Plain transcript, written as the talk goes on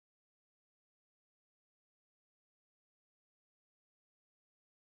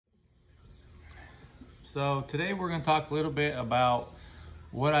So today we're going to talk a little bit about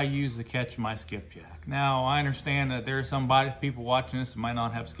what I use to catch my skipjack. Now I understand that there are some people watching this who might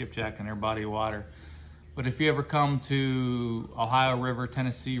not have skipjack in their body of water, but if you ever come to Ohio River,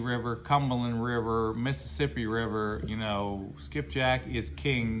 Tennessee River, Cumberland River, Mississippi River, you know, skipjack is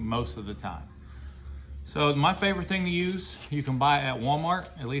king most of the time. So my favorite thing to use, you can buy it at Walmart.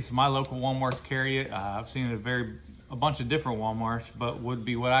 At least my local Walmarts carry it. I've seen it at a bunch of different Walmarts, but would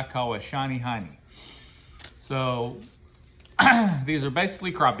be what I call a shiny hiney. So these are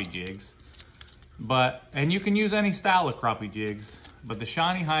basically crappie jigs, and you can use any style of crappie jigs, but the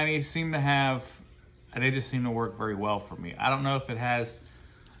shiny heinies seem to have, they just seem to work very well for me. I don't know if it has,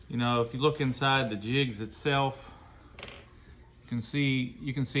 you know, if you look inside the jigs itself, you can see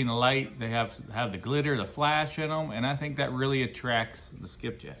in the light, they have the glitter, the flash in them, and I think that really attracts the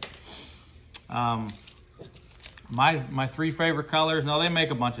skipjack. My three favorite colors, now they make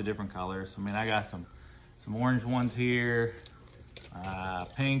a bunch of different colors. I mean, I got some orange ones here,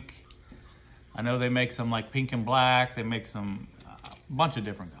 pink. I know they make some like pink and black. They make some a bunch of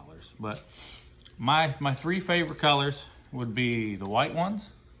different colors, but my three favorite colors would be the white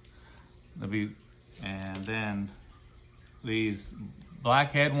ones, and then these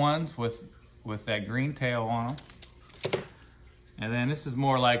blackhead ones with that green tail on them, and then this is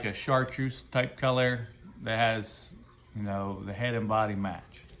more like a chartreuse type color that has, you know, the head and body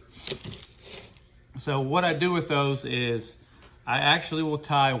match. So what I do with those is I actually will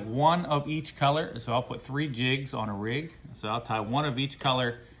tie one of each color. So I'll put 3 jigs on a rig. So I'll tie one of each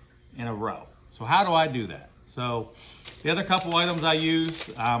color in a row. So how do I do that? So the other couple items I use,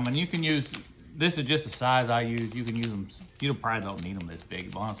 and you can use, this is just the size I use. You can use them, you probably don't need them this big,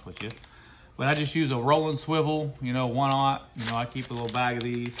 to be honest with you. But I just use a rolling swivel, you know, 1/0. You know, I keep a little bag of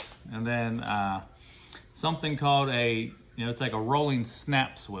these. And then something called it's like a rolling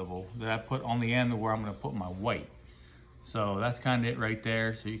snap swivel that I put on the end of where I'm going to put my weight. So that's kind of it right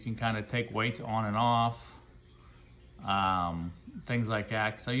there. So you can kind of take weights on and off, things like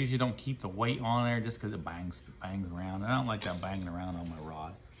that. Because I usually don't keep the weight on there just because it bangs around. I don't like that banging around on my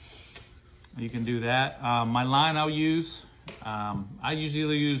rod. You can do that. My line I'll use, I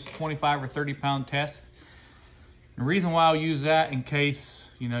usually use 25 or 30 pound test. The reason why I'll use that, in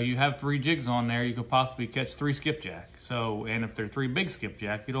case, you know, you have 3 jigs on there, you could possibly catch 3 skipjack. So, and if they're 3 big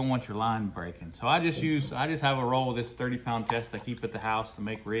skipjack, you don't want your line breaking. So I just have a roll of this 30 pound test I keep at the house to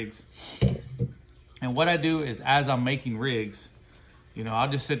make rigs. And what I do is, as I'm making rigs, you know, I'll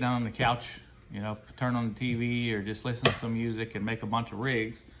just sit down on the couch, you know, turn on the TV or just listen to some music and make a bunch of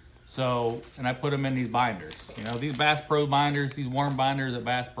rigs. So, and I put them in these binders. You know, these Bass Pro binders, these worm binders at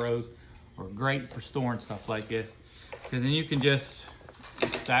Bass Pros are great for storing stuff like this. Because then you can just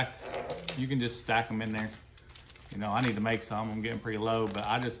stack them in there. You know, I need to make some, I'm getting pretty low, but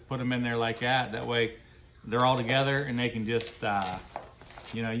I just put them in there like that. That way they're all together and they can just,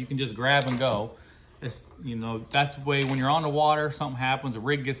 you know, you can just grab and go. It's, you know, that's the way when you're on the water, something happens, a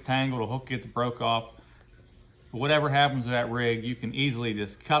rig gets tangled, a hook gets broke off. Whatever happens to that rig, you can easily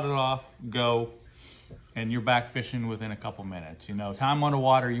just cut it off, go, and you're back fishing within a couple minutes. You know, time on the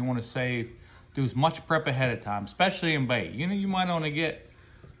water, you want to do as much prep ahead of time, especially in bait. You know, you might only get,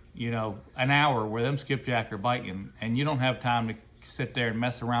 you know, an hour where them skipjack are biting, and you don't have time to sit there and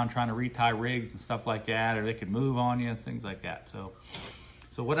mess around trying to retie rigs and stuff like that, or they can move on you and things like that. So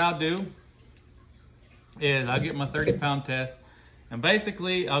what I'll do is I'll get my 30 pound test, and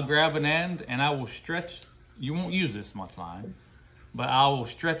basically I'll grab an end and I will stretch. You won't use this much line, but I will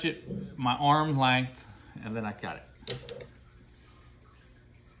stretch it my arm length, and then I cut it.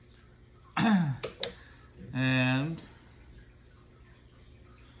 And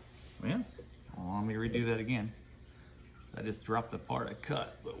yeah, let me redo that again. I just dropped the part I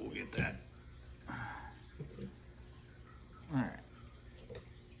cut, but we'll get that. All right.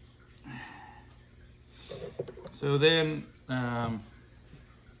 So then I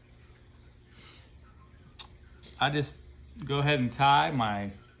just go ahead and tie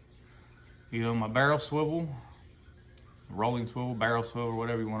my barrel swivel, rolling swivel, barrel swivel,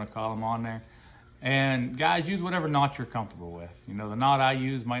 whatever you want to call them on there. And guys, use whatever knot you're comfortable with. You know, the knot I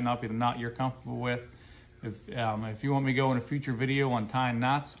use might not be the knot you're comfortable with. If you want me to go in a future video on tying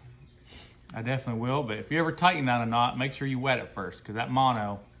knots, I definitely will. But if you ever tighten down a knot, make sure you wet it first, because that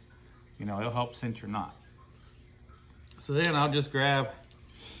mono, you know, it'll help cinch your knot. So then I'll just grab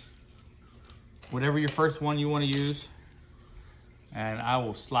whatever your first one you want to use, and I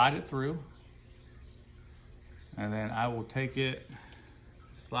will slide it through, and then I will take it,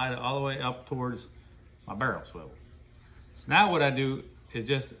 slide it all the way up towards my barrel swivel. So now what I do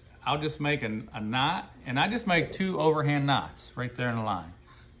is I'll just make a knot, and I just make 2 overhand knots right there in the line.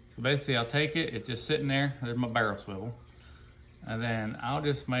 So basically I'll take it, it's just sitting there, there's my barrel swivel. And then I'll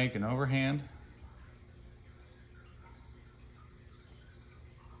just make an overhand.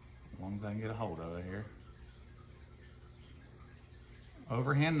 As long as I can get a hold of it here.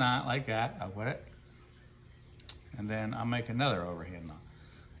 Overhand knot like that, I wet it. And then I'll make another overhand knot.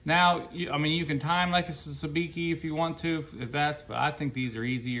 Now, I mean, you can time like a sabiki if you want to, if that's, but I think these are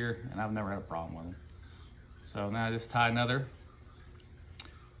easier and I've never had a problem with them. So now I just tie another,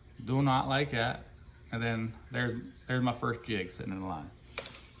 do a knot like that, and then there's my first jig sitting in the line.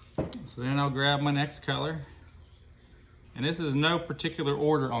 So then I'll grab my next color, and this is no particular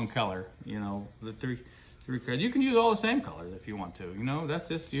order on color, you know, the three colors. You can use all the same colors if you want to, you know, that's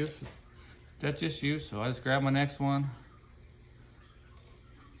just use. That's just use. So I just grab my next one.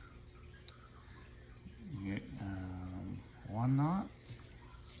 Get, one knot.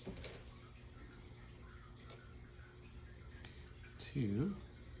 Two.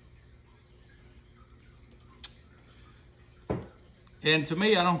 And to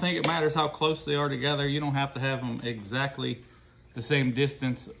me, I don't think it matters how close they are together. You don't have to have them exactly the same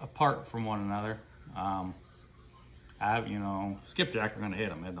distance apart from one another. You know, skipjack are gonna hit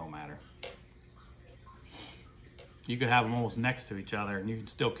them, it don't matter. You could have them almost next to each other and you can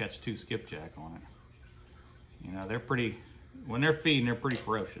still catch two skipjack on it. You know, they're pretty, when they're feeding, they're pretty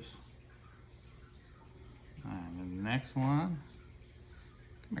ferocious. All right, and the next one,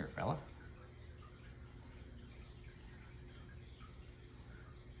 come here, fella.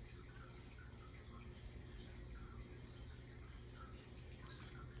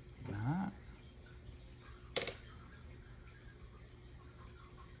 Knot.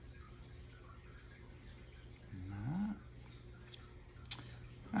 Knot.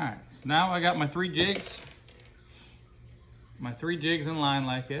 All right, so now I got my three jigs. My three jigs in line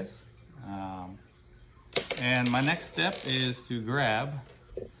like this. And my next step is to grab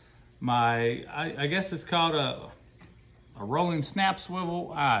my, I guess it's called a rolling snap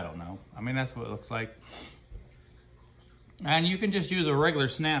swivel. I don't know. I mean, that's what it looks like. And you can just use a regular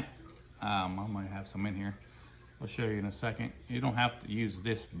snap. I might have some in here. I'll show you in a second. You don't have to use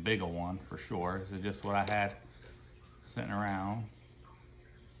this big a one for sure. This is just what I had sitting around.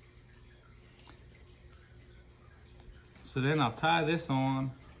 So then I'll tie this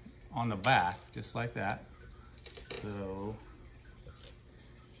on the back, just like that. So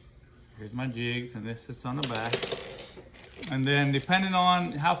here's my jigs, and this sits on the back. And then depending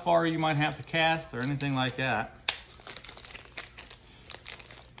on how far you might have to cast or anything like that,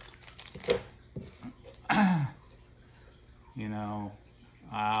 you know,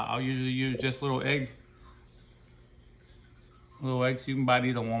 I'll usually use just little eggs. You can buy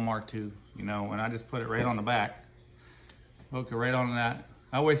these on Walmart too, you know, and I just put it right on the back. Hook it right on that.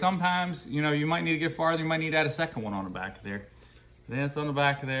 That way sometimes, you know, you might need to get farther, you might need to add a second one on the back there. Then it's on the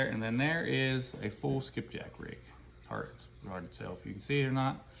back of there, and then there is a full skipjack rig. It's hard to tell if you can see it or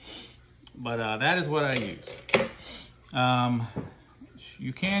not. But that is what I use.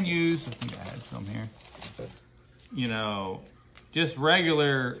 You can use, I think I had some here, you know, just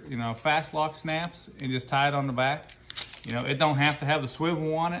regular, you know, fast lock snaps and just tie it on the back. You know, it don't have to have the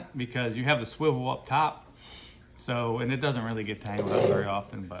swivel on it because you have the swivel up top. So, and it doesn't really get tangled up very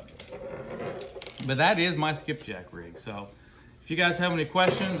often, but that is my skipjack rig. So if you guys have any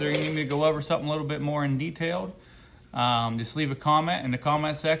questions or you need me to go over something a little bit more in detail, just leave a comment in the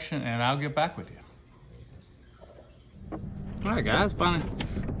comment section and I'll get back with you. All right, guys,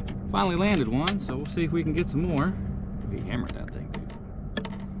 finally landed one, so we'll see if we can get some more. We hammered that thing, dude.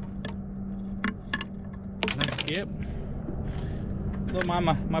 Thanks, Skip. Look,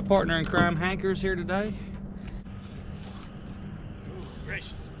 my partner in crime, Hanker's here today. Oh,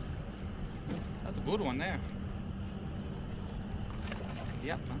 gracious. That's a good one there.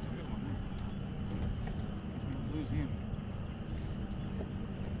 Yep, that's a good one there. Lose him.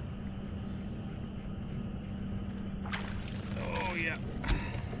 Oh, yeah.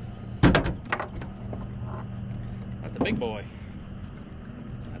 That's a big boy.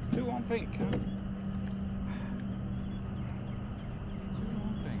 That's two on pink, huh? Two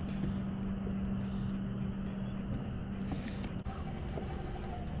on pink.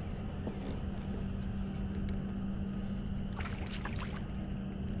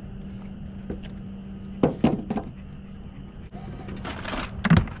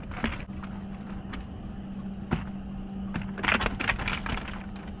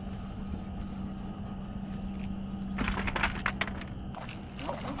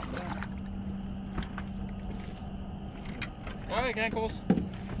 All right, ankles.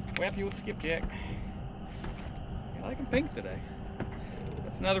 We're happy with skipjack. I like them pink today.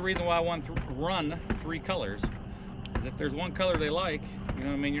 That's another reason why I want to run three colors. Because if there's one color they like, you know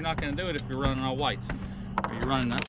what I mean, you're not going to do it if you're running all whites. Or you're running